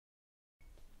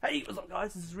Hey, what's up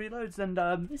guys, this is Reloads,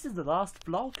 and this is the last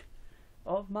vlog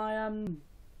of my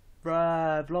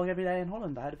vlog every day in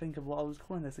Holland. I had to think of what I was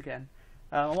calling this again.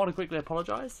 I want to quickly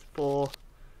apologise for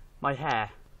my hair.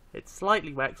 It's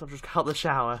slightly wet because I've just got out of the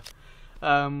shower.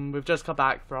 We've just come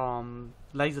back from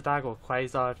laser tag or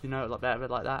quasar, if you know it like better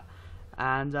like that,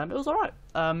 and it was alright.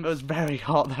 It was very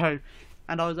hot though,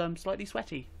 and I was slightly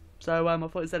sweaty. So I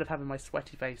thought instead of having my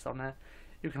sweaty face on there,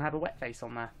 you can have a wet face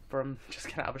on there from just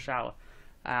getting out of a shower.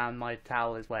 And my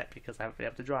towel is wet because I haven't been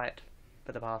able to dry it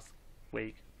for the past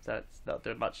week, so it's not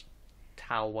doing much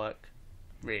towel work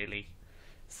really.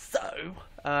 So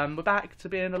we're back to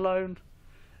being alone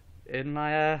in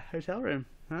my hotel room.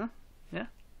 Huh? Yeah,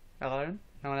 alone.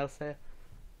 No one else here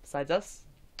besides us.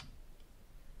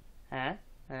 Huh?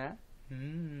 Yeah.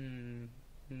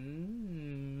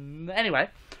 Anyway,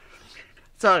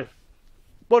 so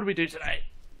what did we do today?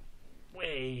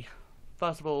 We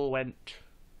first of all went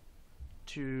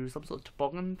to some sort of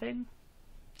toboggan thing.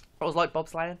 It was like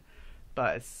bobsleighing,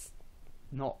 but it's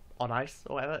not on ice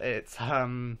or whatever. It's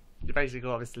you basically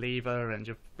got this lever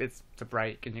and it's a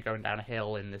brake and you're going down a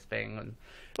hill in this thing, and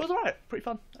it was alright, pretty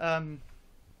fun.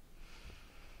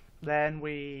 Then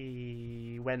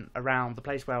we went around the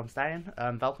place where I'm staying,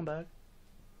 Valkenburg.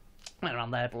 Went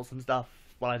around there, bought some stuff.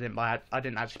 Well, I didn't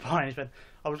actually buy anything.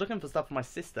 I was looking for stuff for my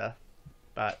sister,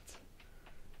 but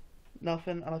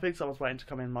nothing, and I think someone's waiting to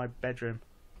come in my bedroom.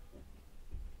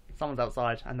 Someone's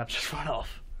outside, and they've just run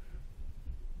off.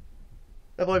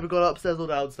 They've either gone upstairs or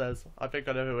downstairs. I think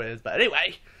I know who it is, but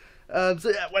anyway. So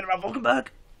yeah, went around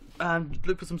Valkenburg and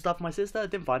looked for some stuff for my sister.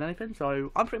 Didn't find anything,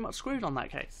 so I'm pretty much screwed on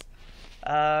that case.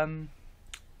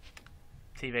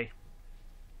 TV.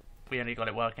 We only got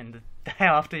it working the day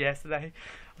after yesterday.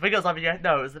 I think it was either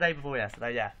no, it was the day before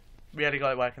yesterday. Yeah, we only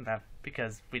got it working then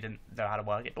because we didn't know how to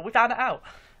work it, but we found it out.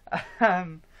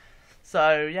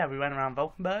 So yeah, we went around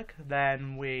Valkenburg,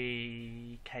 then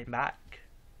we came back.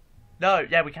 No,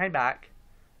 yeah, we came back,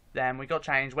 then we got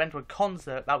changed, went to a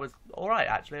concert. That was alright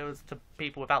actually. It was to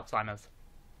people with Alzheimer's,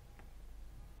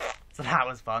 so that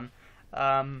was fun.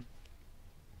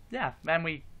 Yeah, then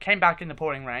we came back in the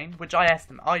pouring rain, which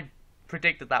I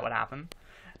predicted that would happen.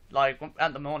 Like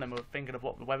at the morning we were thinking of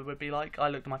what the weather would be like. I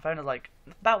looked at my phone, I was like,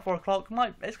 about 4 o'clock,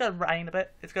 it's going to rain a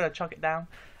bit, it's going to chuck it down.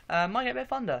 Might get a bit of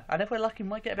thunder, and if we're lucky,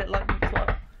 might get a bit lightning as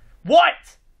well.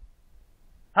 What?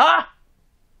 Huh?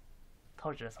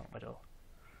 Told you there's something at my door.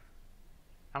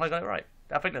 And I got it right.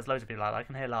 I think there's loads of people out there. I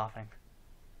can hear laughing.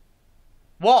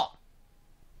 What?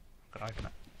 I'm gonna open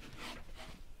it.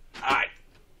 Alright.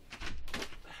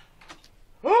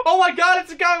 Oh my god,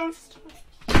 it's a ghost!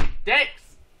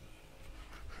 Dicks!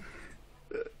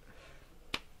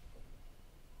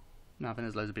 No, I think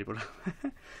there's loads of people.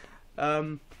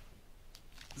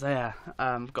 So yeah,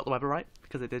 got the weather right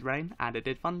because it did rain and it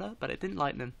did thunder, but it didn't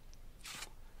lightning.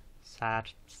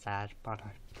 Sad, I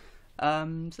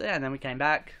know. So yeah, and then we came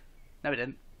back. No, we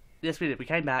didn't. Yes, we did. We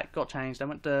came back, got changed. I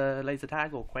went to laser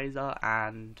tag or quasar,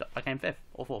 and I came 5th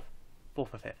or 4th or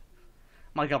 5th.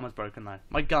 My gun was broken though.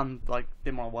 My gun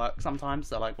didn't want to work sometimes.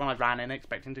 So when I ran in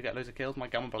expecting to get loads of kills, my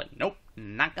gun would be like, nope,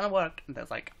 not gonna work. And it's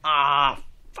like,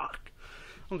 fuck.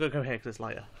 I'm gonna go here because it's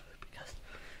lighter because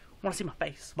I want to see my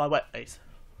face, my wet face.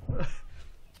 There's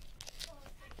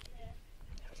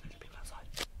loads of people outside.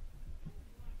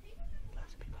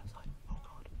 Loads of people outside. Oh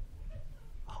god.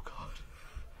 Oh god.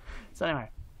 So anyway,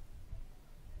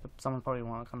 someone probably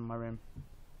want to come to my room.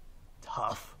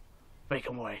 Tough. They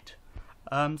can wait.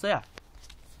 So yeah,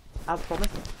 as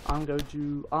promised, I'm going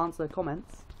to answer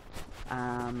comments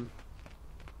on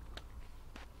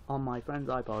my friend's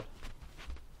iPod.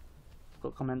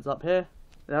 Got comments up here.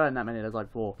 There aren't that many, there's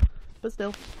like 4. But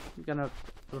still, I'm going to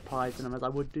reply to them as I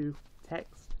would do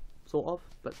text, sort of,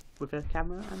 but with a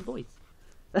camera and voice.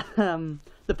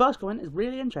 The first comment is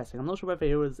really interesting. I'm not sure whether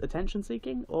he was attention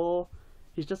seeking or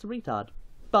he's just a retard.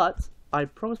 But I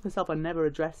promised myself I'd never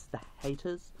address the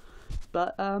haters.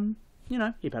 But, you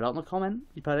know, he put it on the comment.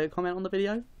 He put a comment on the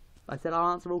video. I said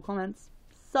I'll answer all comments.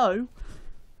 So,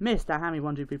 Mr.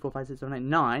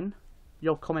 Hammy12345678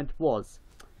 your comment was,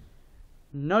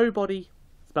 nobody,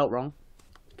 spelt wrong,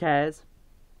 cares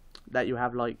that you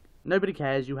have nobody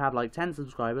cares you have 10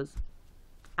 subscribers,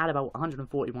 add about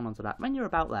 141 onto that when you're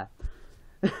about there.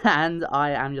 And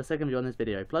I am your second view on this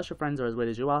video, plus your friends are as weird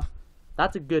as you are.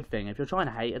 That's a good thing. If you're trying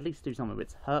to hate, at least do something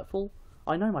that's hurtful.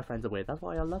 I know my friends are weird, that's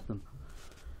why I love them.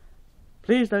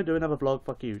 Please don't do another vlog,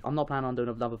 fuck you. I'm not planning on doing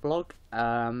another vlog,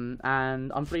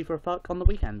 and I'm free for a fuck on the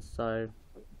weekends, so,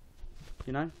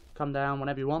 you know, come down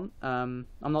whenever you want. I'm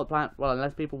not planning, well,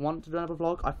 unless people want to do another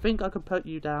vlog. I think I could put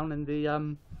you down in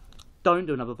the, don't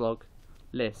do another vlog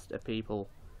list of people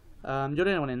You're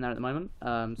the only one in there at the moment.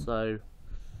 So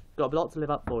got a lot to live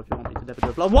up for if you want me to never do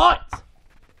a vlog. What?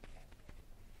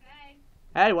 Hey.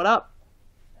 Hey, what up?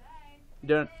 Hey. You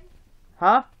doing?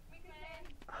 Huh?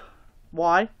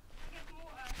 Why?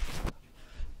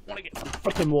 Want to get some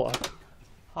freaking water.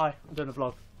 Hi, I'm doing a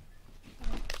vlog.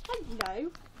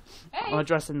 Hello. I'm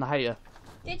addressing the hater.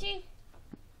 Did you?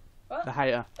 What? The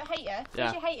hater. The hater? Yeah.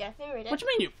 Who's your hater? Who read it? What do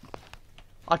you mean you?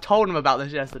 I told him about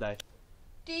this yesterday.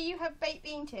 Do you have baked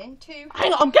bean tin?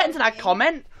 Hang on, I'm getting to that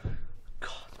comment.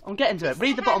 God, I'm getting to it. Mr.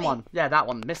 Read the bottom Hammy. one. Yeah, that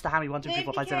one. Mr. Hammy 1 2 3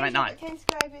 4 5 7 8 9. 10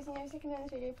 subscribers and you're second on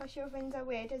this video. Plus your friends are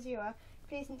weird as you are.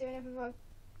 Please don't do another vlog.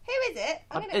 Who is it?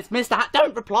 It's Mr.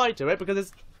 Don't reply to it because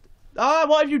it's. Ah,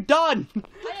 what have you done? I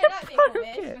don't like being called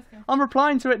weird. I'm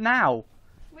replying to it now.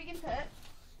 We can put.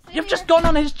 You've just gone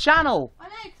on his channel. I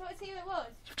know, because I want to see who it was.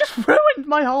 You've just ruined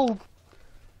my whole.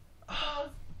 Pause.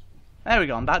 There we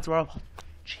go. I'm back to where I was.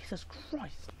 Jesus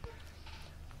Christ.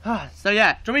 So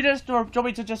yeah, do you want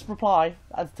me to just reply?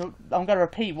 I'm going to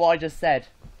repeat what I just said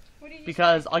What did you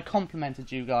because say? I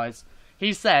complimented you guys.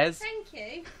 He says, Thank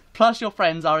you. plus your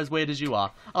friends are as weird as you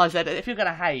are. I said, if you're going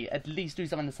to hate, at least do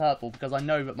something that's hurtful because I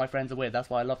know that my friends are weird. That's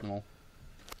why I love them all.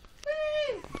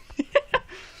 Woo!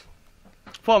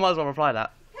 Thought I might as well reply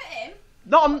that. Put him.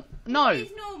 No.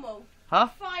 He's normal. Huh?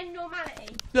 Define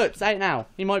normality. Look, say it now.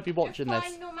 He might be watching Define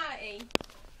this. normality.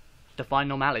 Define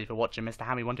normality for watching Mr.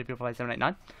 Hammy 1 2 3 4 5 7 8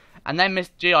 9. And then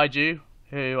Miss G.I. Jew,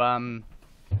 who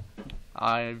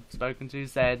I've spoken to,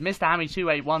 said Mr. Hammy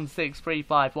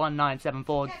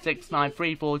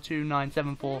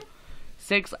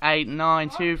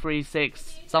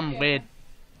 281635197469342974689236 some weird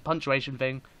punctuation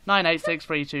thing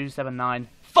 9863279.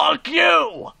 Fuck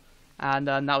you! And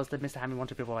that was the Mr. Hammy 1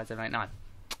 2 3 4 5 7 8 9.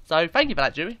 So thank you for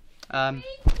that, Dewey. Did we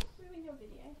just ruin your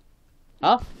video?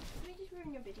 Huh? Did we just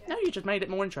ruin your video? No, you just made it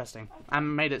more interesting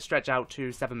and made it stretch out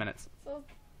to 7 minutes. So,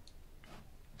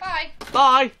 bye.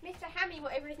 Bye! Mr. Hammy,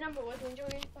 whatever his number was, enjoy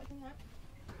watching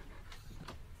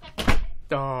that.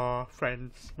 Oh,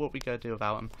 friends, what we gonna do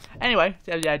without them? Anyway,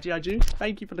 so yeah, G.I. Jew,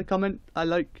 thank you for the comment. I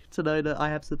like to know that I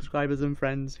have subscribers and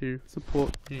friends who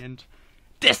support me and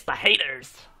diss the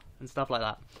haters and stuff like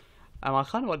that. I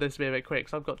kind of want this to be a bit quick,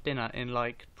 so I've got dinner in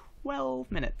like 12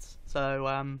 minutes. So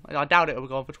I doubt it will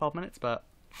go on for 12 minutes, but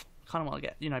I kind of want to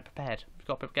get, prepared. We've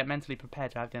got to get mentally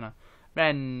prepared to have dinner.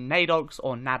 Then Nadox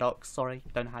or Nadox, sorry,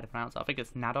 don't know how to pronounce it. I think it's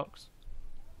Nadox.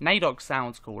 Nadox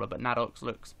sounds cooler, but Nadox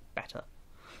looks better.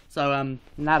 So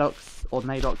Nadox or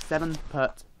Nadox 7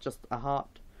 put just a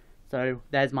heart. So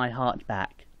there's my heart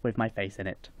back with my face in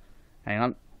it. Hang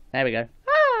on, there we go.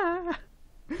 Ah!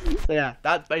 So yeah,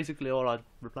 that's basically all I'd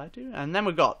reply to. And then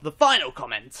we got the final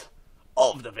comment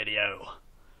of the video,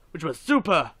 which was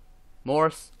Super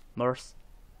Morris. I don't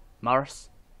know how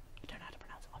to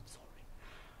pronounce it, I'm sorry.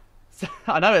 So,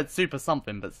 I know it's Super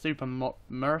something, but Super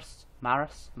Morris, I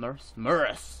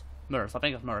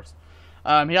think it's Morris.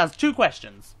 He has 2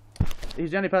 questions.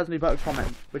 He's the only person who put a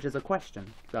comment, which is a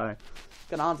question. So, I'm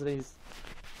going to answer these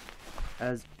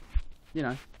as,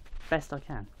 best I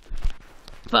can.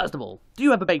 First of all, do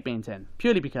you have a baked bean tin?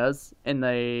 Purely because, in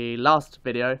the last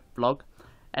video, vlog,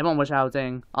 everyone was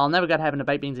shouting, I'll never go to heaven a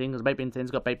baked bean tin because a baked bean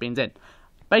tin's got baked beans in.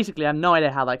 Basically, I have no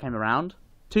idea how that came around.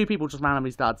 2 people just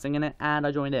randomly started singing it, and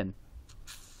I joined in.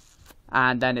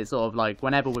 And then it's sort of like,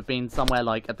 whenever we've been somewhere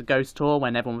like at the ghost tour,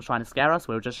 when everyone was trying to scare us,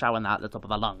 we were just shouting that at the top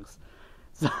of our lungs.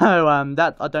 So,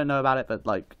 that, I don't know about it, but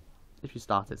like, if you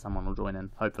start it, someone will join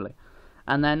in, hopefully.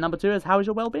 And then number 2 is, how is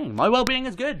your well-being? My well-being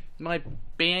is good. My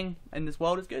being in this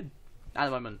world is good. At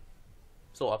the moment.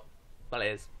 Sort of. Well, it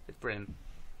is. It's brilliant.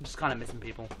 I'm just kind of missing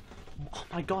people. Oh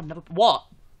my god, never... What?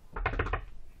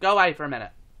 Go away for a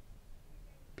minute.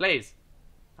 Please.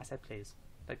 I said please.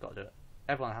 They've got to do it.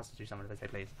 Everyone has to do something if they say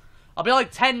please. I'll be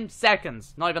like 10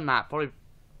 seconds. Not even that. Probably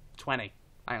 20.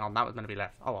 Hang on, that was going to be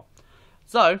less. Oh well.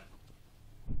 So,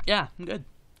 yeah, I'm good.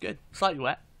 Good. Slightly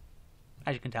wet.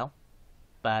 As you can tell.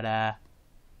 But,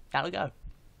 that'll go.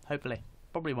 Hopefully.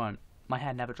 Probably won't. My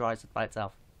hair never dries by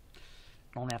itself.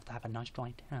 I only have to have a nice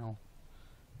dry towel.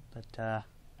 But,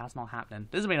 that's not happening.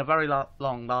 This has been a very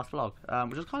long last vlog,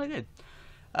 which is kind of good.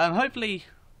 Hopefully,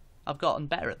 I've gotten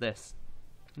better at this.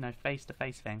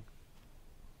 Face-to-face thing.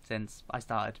 Since I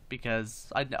started.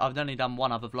 Because I've only done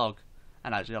one other vlog.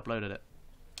 And actually uploaded it.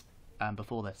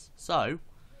 Before this. So,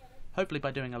 hopefully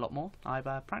by doing a lot more,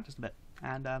 I've practiced a bit.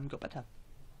 And got better.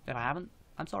 If I haven't,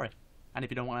 I'm sorry. And if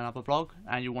you don't want another vlog,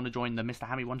 and you want to join the Mr.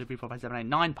 Hammy 1 2 3 4 5 7 8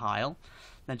 9 pile,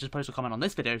 then just post a comment on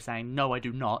this video saying, no, I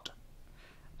do not.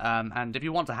 And if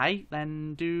you want to hate,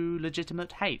 then do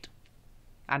legitimate hate.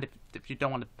 And if you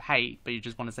don't want to hate, but you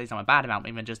just want to say something bad about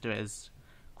me, then just do it as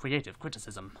creative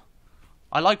criticism.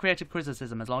 I like creative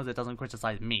criticism as long as it doesn't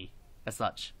criticize me, as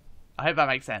such. I hope that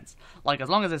makes sense. Like, as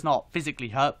long as it's not physically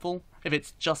hurtful, if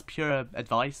it's just pure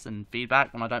advice and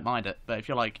feedback, then I don't mind it. But if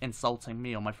you're, like, insulting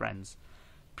me or my friends,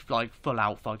 like, full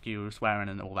out fuck you, swearing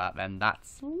and all that, then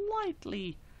that's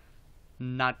slightly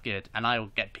not good. And I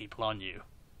will get people on you.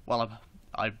 Well,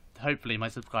 I hopefully my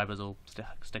subscribers will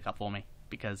stick up for me,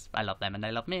 because I love them and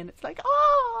they love me, and it's like,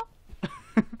 ah!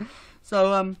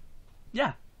 So,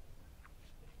 yeah.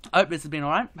 I hope this has been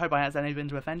alright. Hope I haven't said anything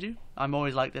to offend you. I'm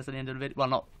always like this at the end of the video. Well,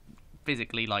 not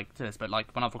physically like this, but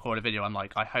like when I've recorded a video, I'm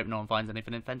like, I hope no one finds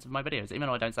anything offensive in my videos, even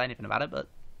though I don't say anything about it, but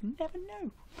you never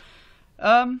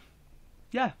know.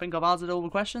 Yeah, I think I've answered all the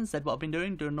questions, said what I've been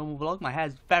doing a normal vlog. My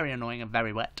hair's very annoying and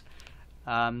very wet.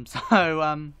 I'm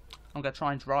going to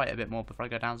try and dry it a bit more before I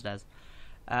go downstairs.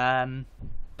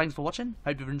 Thanks for watching.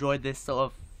 Hope you've enjoyed this sort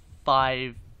of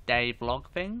 5-day vlog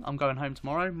thing. I'm going home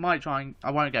tomorrow.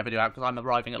 I won't get a video out because I'm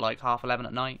arriving at like 11:30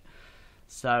 at night.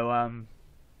 So,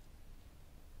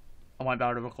 I won't be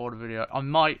able to record a video.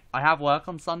 I have work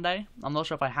on Sunday. I'm not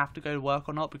sure if I have to go to work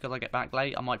or not because I get back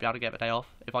late. I might be able to get the day off.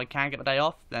 If I can get the day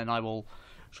off, then I will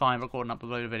try and record and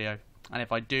upload a video. And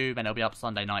if I do, then it'll be up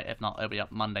Sunday night. If not, it'll be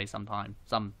up Monday some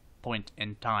point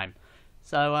in time.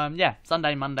 So, yeah,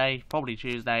 Sunday, Monday, probably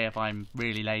Tuesday if I'm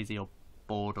really lazy or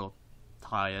bored or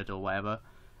tired or whatever.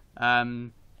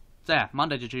 So yeah,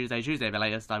 Monday to Tuesday the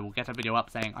latest, I will get a video up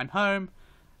saying I'm home,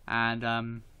 and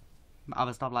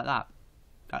other stuff like that.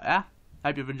 Yeah,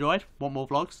 hope you've enjoyed. Want more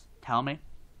vlogs? Tell me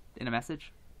in a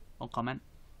message, or comment,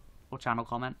 or channel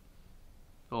comment,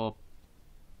 or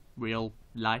real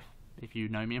life, if you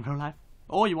know me in real life,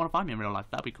 or you want to find me in real life,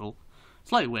 that'd be cool.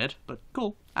 Slightly weird, but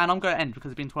cool. And I'm going to end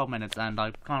because it's been 12 minutes, and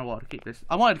I kind of wanted to keep this.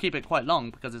 I wanted to keep it quite long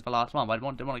because it's the last one, but I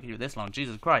didn't want to keep it this long.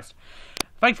 Jesus Christ.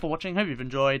 Thanks for watching. Hope you've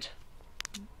enjoyed.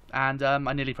 And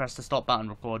I nearly pressed the stop button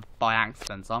record by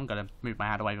accident, so I'm going to move my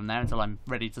hand away from there until I'm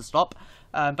ready to stop.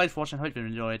 Thanks for watching. Hope you've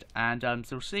enjoyed. And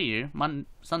so see you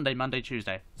Sunday, Monday,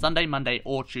 Tuesday. Sunday, Monday,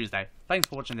 or Tuesday. Thanks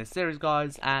for watching this series,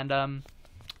 guys. And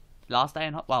last day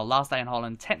in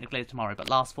Holland. Technically it's tomorrow, but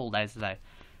last full day is today.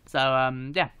 So,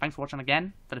 yeah, thanks for watching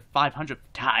again for the 500th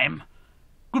time.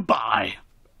 Goodbye.